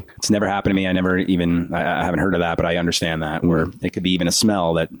talking. It's never happened to me. I haven't heard of that, but I understand that, where it could be even a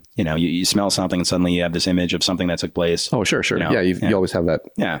smell that, you smell something and suddenly you have this image of something that took place. Oh, sure. You always have that.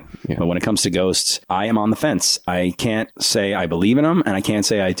 Yeah. But when it comes to ghosts, I am on the fence. I can't say I believe in them and I can't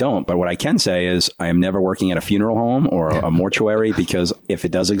say I don't. But what I can say is I am never working at a funeral home or a mortuary, because if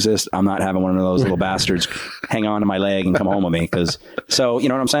it does exist, I'm not having one of those little bastards hang on to my leg and come home with me. So, you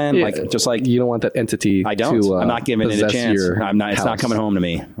know what I'm saying? Yeah, like you don't want that entity. I don't. I'm not giving it a chance. It's not coming home to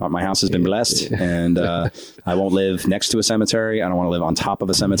me. My house has been blessed, and I won't live next to a cemetery. I don't want to live on top of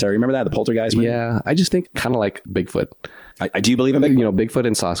a cemetery. Remember that, the Poltergeist movie? Yeah, I just think kind of like Bigfoot. I do believe in Bigfoot. Bigfoot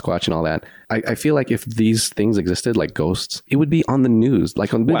and Sasquatch and all that. I feel like if these things existed, like ghosts, it would be on the news,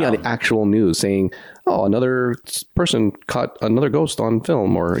 like on the actual news, saying, "Oh, another person caught another ghost on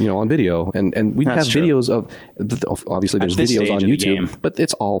film or on video," and we'd have videos of. Obviously, there's videos on YouTube, but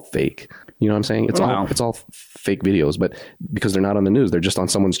it's all fake. You know what I'm saying? It's all fake videos, but because they're not on the news, they're just on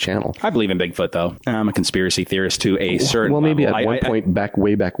someone's channel. I believe in Bigfoot, though. I'm a conspiracy theorist to a certain maybe level. at one point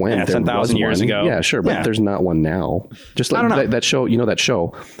way back when, yeah, 10,000 years ago. Yeah, sure, but there's not one now. Just like that show, that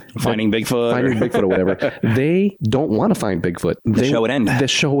show, Finding Bigfoot or whatever. They don't want to find Bigfoot. The show would end. The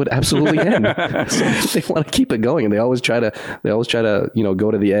show would absolutely end. So they want to keep it going, and they always try to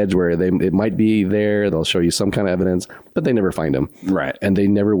go to the edge where it might be there. They'll show you some kind of evidence, but they never find them. Right, and they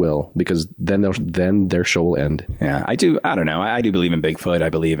never will, because then their show will end. Yeah, I do. I don't know. I do believe in Bigfoot. I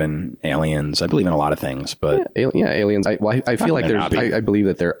believe in aliens. I believe in a lot of things, but aliens. I feel like I believe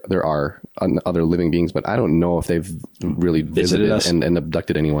that there are other living beings, but I don't know if they've really visited us and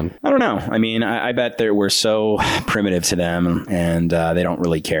abducted anyone. I don't know. I mean, I bet we're so primitive to them, and they don't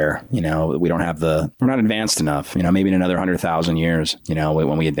really care. We don't have we're not advanced enough. Maybe in another 100,000 years,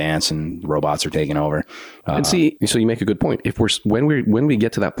 when we advance and robots are taking over. And so you make a good point. If when we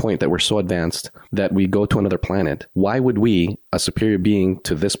get to that point that we're so advanced that we go to another planet, why would we, a superior being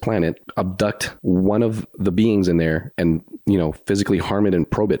to this planet, abduct one of the beings in there and physically harm it and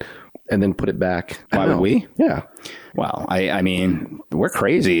probe it and then put it back? Why would we? Yeah. Well, I mean, we're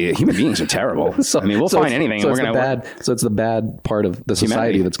crazy. Human beings are terrible. We'll find anything. So it's the bad part of the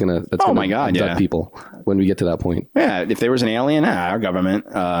society that's going to abduct people when we get to that point. Yeah, if there was an alien, our government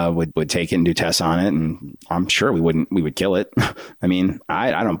would take it and do tests on it, and I'm sure we would kill it. I mean,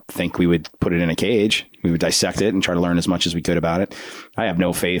 I don't think we would put it in a cage. We would dissect it and try to learn as much as we could about it. I have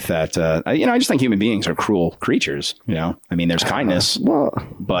no faith that I just think human beings are cruel creatures. I mean, there's kindness,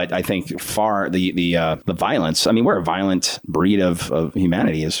 but I think the violence. I mean, we're a violent breed of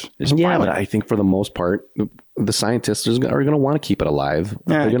humanity is violent. But I think for the most part, the scientists are going to want to keep it alive.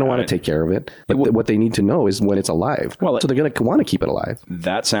 They're going to want to take care of it. But what they need to know is when it's alive. So they're going to want to keep it alive.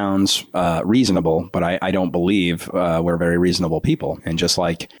 That sounds reasonable, but I don't believe we're very reasonable people. And just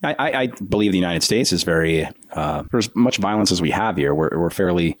like I believe the United States is very for as much violence as we have here, we're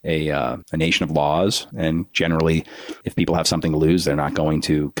fairly a nation of laws, and generally, if people have something to lose, they're not going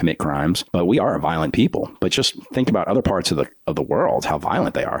to commit crimes. But we are a violent people. But just think about other parts of the world, how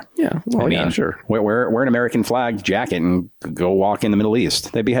violent they are. Yeah, sure. We're an American flag jacket and go walk in the Middle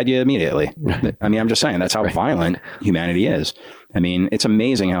East, they behead you immediately. I mean, I'm just saying that's how violent humanity is. I mean, it's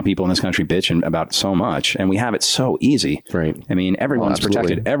amazing how people in this country bitch about so much, and we have it so easy. Right. I mean, everyone's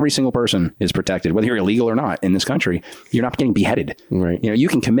protected. Every single person is protected, whether you're illegal or not in this country. You're not getting beheaded. Right. You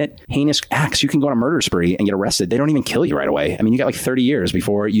can commit heinous acts. You can go on a murder spree and get arrested. They don't even kill you right away. I mean, you got like 30 years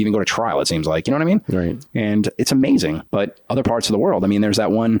before you even go to trial, it seems like. You know what I mean? Right. And it's amazing. But other parts of the world, I mean, there's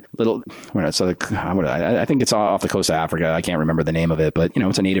that one little, I think it's off the coast of Africa. I can't remember the name of it, but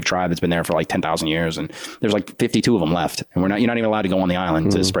it's a native tribe that's been there for like 10,000 years, and there's like 52 of them left, and you're not even allowed to go on the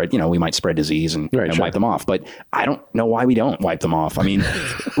island to spread, we might spread disease and wipe them off. But I don't know why we don't wipe them off. I mean,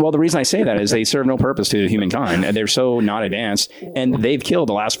 well, the reason I say that is they serve no purpose to humankind, and they're so not advanced, and they've killed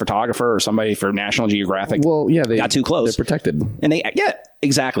the last photographer or somebody for National Geographic. Well, yeah, they got too close. They're protected. And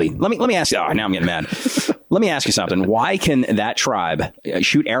Exactly. Let me ask you. Oh, now I'm getting mad. Let me ask you something. Why can that tribe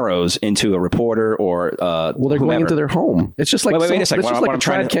shoot arrows into a reporter or Well, they're whomever? going into their home. It's just like Wait a second. It's just What like I'm a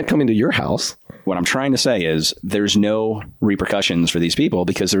trying tribe to- can't come into your house. What I'm trying to say is there's no repercussions for these people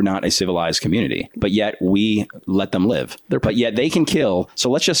because they're not a civilized community, but yet we let them live. But yet they can kill. So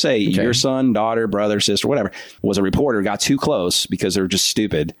let's just say your son, daughter, brother, sister, whatever, was a reporter, got too close because they're just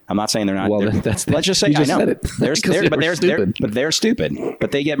stupid. I'm not saying they're not. Well, they're- that's let's just say you just I know said it. they're, Because they're, they but were they're stupid. but they're stupid.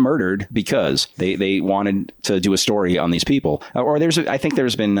 But they get murdered because they wanted to do a story on these people. Or I think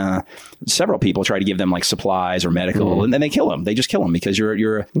there's been several people try to give them like supplies or medical, and then they kill them. They just kill them because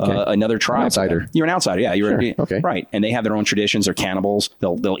you're another tribe. outsider. You're an outsider. Yeah, you're Sure. Okay. right. And they have their own traditions. They're cannibals.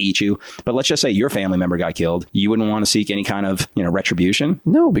 They'll eat you. But let's just say your family member got killed. You wouldn't want to seek any kind of retribution.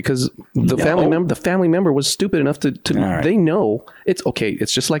 No, because the family member was stupid enough to right. they know it's okay.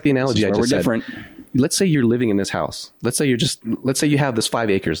 It's just like the analogy I where just we're said. different. Let's say you're living in this house. Let's say you have this 5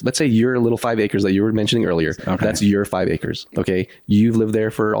 acres. Let's say your little 5 acres that you were mentioning earlier. Okay. That's your 5 acres. Okay. You've lived there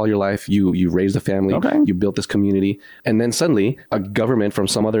for all your life. You raised a family. Okay. You built this community. And then suddenly a government from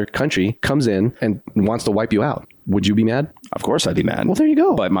some other country comes in and wants to wipe you out. Would you be mad? Of course, I'd be mad. Well, there you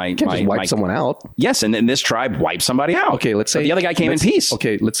go. But you can't just wipe someone out. Yes, and then this tribe wiped somebody out. Okay, let's say But the other guy came in peace.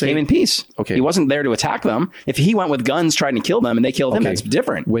 Okay, let's say came in peace. Okay. He wasn't there to attack them. If he went with guns trying to kill them and they killed him, that's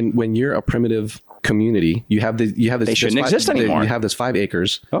different. When you're a primitive community, you have this. They shouldn't exist anymore. You have this 5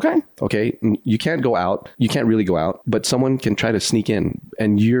 acres. Okay. Okay. You can't go out. You can't really go out, but someone can try to sneak in,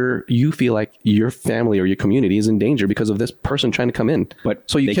 and you feel like your family or your community is in danger because of this person trying to come in. But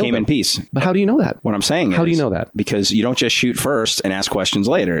so you they kill came them. in peace. But how do you know that? What I'm saying How is, do you know that? Because you don't just shoot first and ask questions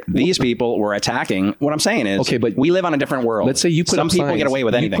later. These people were attacking. What I'm saying is, Okay, but we live on a different world. Let's say you put some up people signs, get away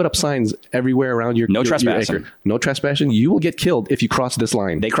with anything. You put up signs everywhere around your No your trespassing. acre. No trespassing. You will get killed if you cross this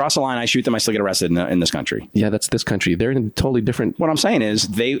line. They cross a line, I shoot them, I still get arrested in this country. Yeah, that's this country. They're in a totally different. What I'm saying is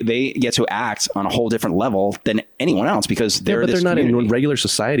they get to act on a whole different level than anyone else because they're but this they're not community. in regular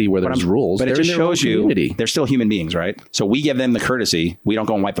society where there's rules. But it They're just in their own shows you community. they're still human beings, right? So we give them the courtesy. We don't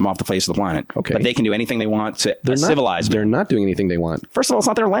go and wipe them off the face of the planet. Okay. But they can do anything they want to They're not civilize them. They're not doing anything they want. First of all, it's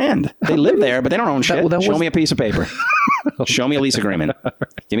not their land. They live there, but they don't own shit. that Show was- me a piece of paper. Show me a lease agreement.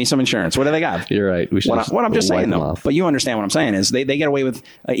 Give me some insurance. What do they got? You're right. We should What I'm just wipe saying, them though. off. But you understand what I'm saying is they get away with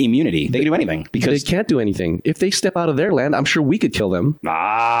immunity. They can do anything They because can't do anything. If they step out of their land, I'm sure we could kill them.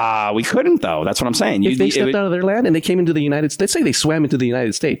 we couldn't though. That's what I'm saying. If they stepped out of their land and they came into the United States, let's say they swam into the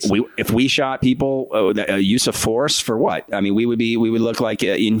United States. If we shot people, use of force for what? I mean, we would look like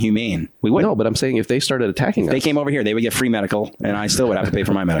inhumane. We would. No, but I'm saying if they started attacking us. They came over here, they would get free medical, and I still would have to pay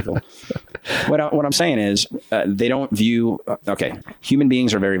for my medical. What I'm saying is, they don't view. Okay, human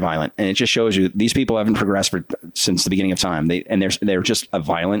beings are very violent, and it just shows you these people haven't progressed since the beginning of time. They're just a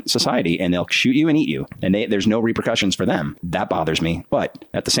violent society, and they'll shoot you and eat you, and there's no repercussions for them. That bothers me. But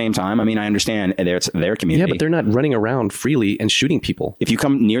at the same time, I mean, I understand it's their community. Yeah, but they're not running around freely and shooting people. If you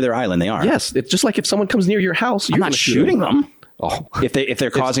come near their island, they are. Yes, it's just like if someone comes near your house, I'm you're not gonna shoot shooting them. Oh, If they're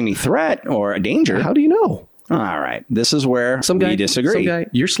causing me threat or a danger. how do you know? All right. This is where we disagree. Some guy,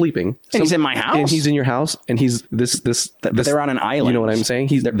 you're sleeping, And he's in my house. and he's in your house, and he's this. But they're on an island. You know what I'm saying?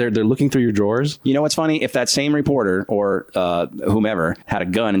 They're looking through your drawers. You know what's funny? If that same reporter or whomever had a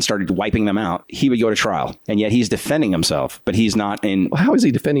gun and started wiping them out, he would go to trial. And yet he's defending himself, but he's not in. Well, how is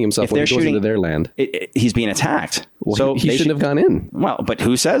he defending himself If when they're he goes shooting into their land? He's being attacked. Well, so he shouldn't have gone in. Well, but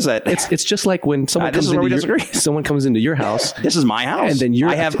who says that? It's just like when someone this comes is where into we your disagree. someone comes into your house. This is my house. And then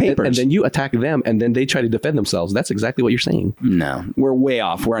I have papers. and then you attack them, and then they try to defend themselves. That's exactly what you're saying. No, we're way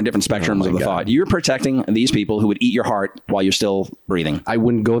off. We're on different spectrums of the God. thought. You're protecting these people who would eat your heart while you're still breathing. I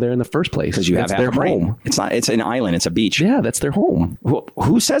wouldn't go there in the first place Because you have That's half their a brain. home. It's not. It's an island. It's a beach. Yeah, that's their home.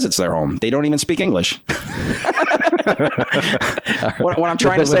 Who says it's their home? They don't even speak English. what I'm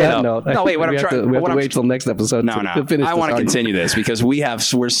trying to say, though. No, wait. What I'm trying. We have to wait till next episode. No. To finish I this want to argument. continue this because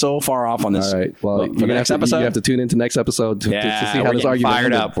we're so far off on this. All right. Well, for you're the gonna next have to, episode. you have to tune into next episode to see we're how this getting argument fired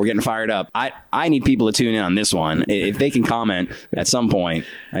ended. up. We're getting fired up. I need people to tune in on this one. If they can comment at some point.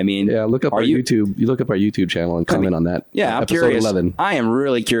 I mean, Yeah, look up our YouTube. You look up our YouTube channel and comment on that. Yeah, I'm episode curious. 11. I am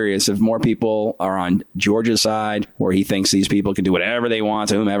really curious if more people are on George's side, where he thinks these people can do whatever they want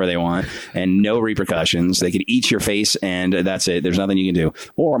to whomever they want, and no repercussions. They could eat your face, and that's it. There's nothing you can do.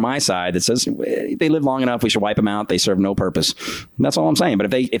 Or my side that says they live long enough, we should wipe them out. They serve no purpose. That's all I'm saying.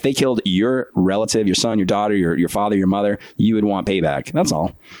 But if they killed your relative, your son, your daughter, your father, your mother, you would want payback. That's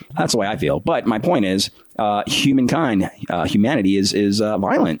all. That's the way I feel. But my point is, humanity is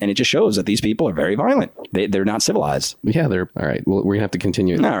violent, and it just shows that these people are very violent. they're not civilized. Yeah, they're all right. Well, we're gonna have to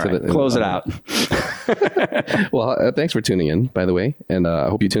continue. All right, close it out. Well, thanks for tuning in, by the way, and I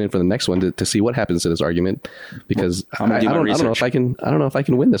hope you tune in for the next one to see what happens to this argument, because I don't know if I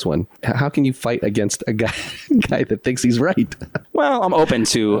can win this one. How can you fight against a guy that thinks he's right? Well, I'm open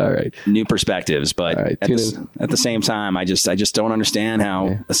to right. new perspectives, but at the same time, I just don't understand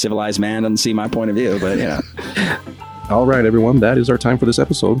how a civilized man doesn't see my point of view. But yeah. All right, everyone, that is our time for this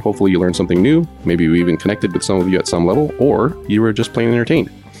episode. Hopefully you learned something new. Maybe we even connected with some of you at some level, or you were just plain entertained.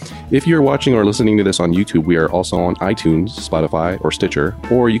 If you're watching or listening to this on YouTube, we are also on iTunes, Spotify, or Stitcher,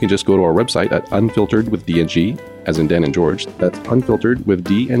 or you can just go to our website at unfilteredwithdng, as in Dan and George. That's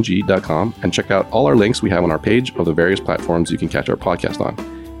unfilteredwithdng.com, and check out all our links we have on our page of the various platforms you can catch our podcast on.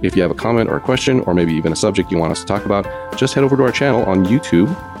 If you have a comment or a question, or maybe even a subject you want us to talk about, just head over to our channel on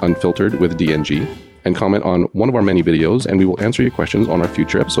YouTube, Unfiltered with DNG, and comment on one of our many videos, and we will answer your questions on our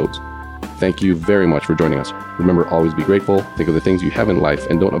future episodes. Thank you very much for joining us. Remember, always be grateful, think of the things you have in life,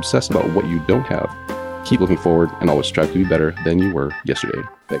 and don't obsess about what you don't have. Keep looking forward, and always strive to be better than you were yesterday.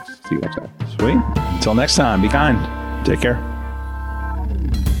 Thanks. See you next time. Sweet. Until next time, be kind. Take care.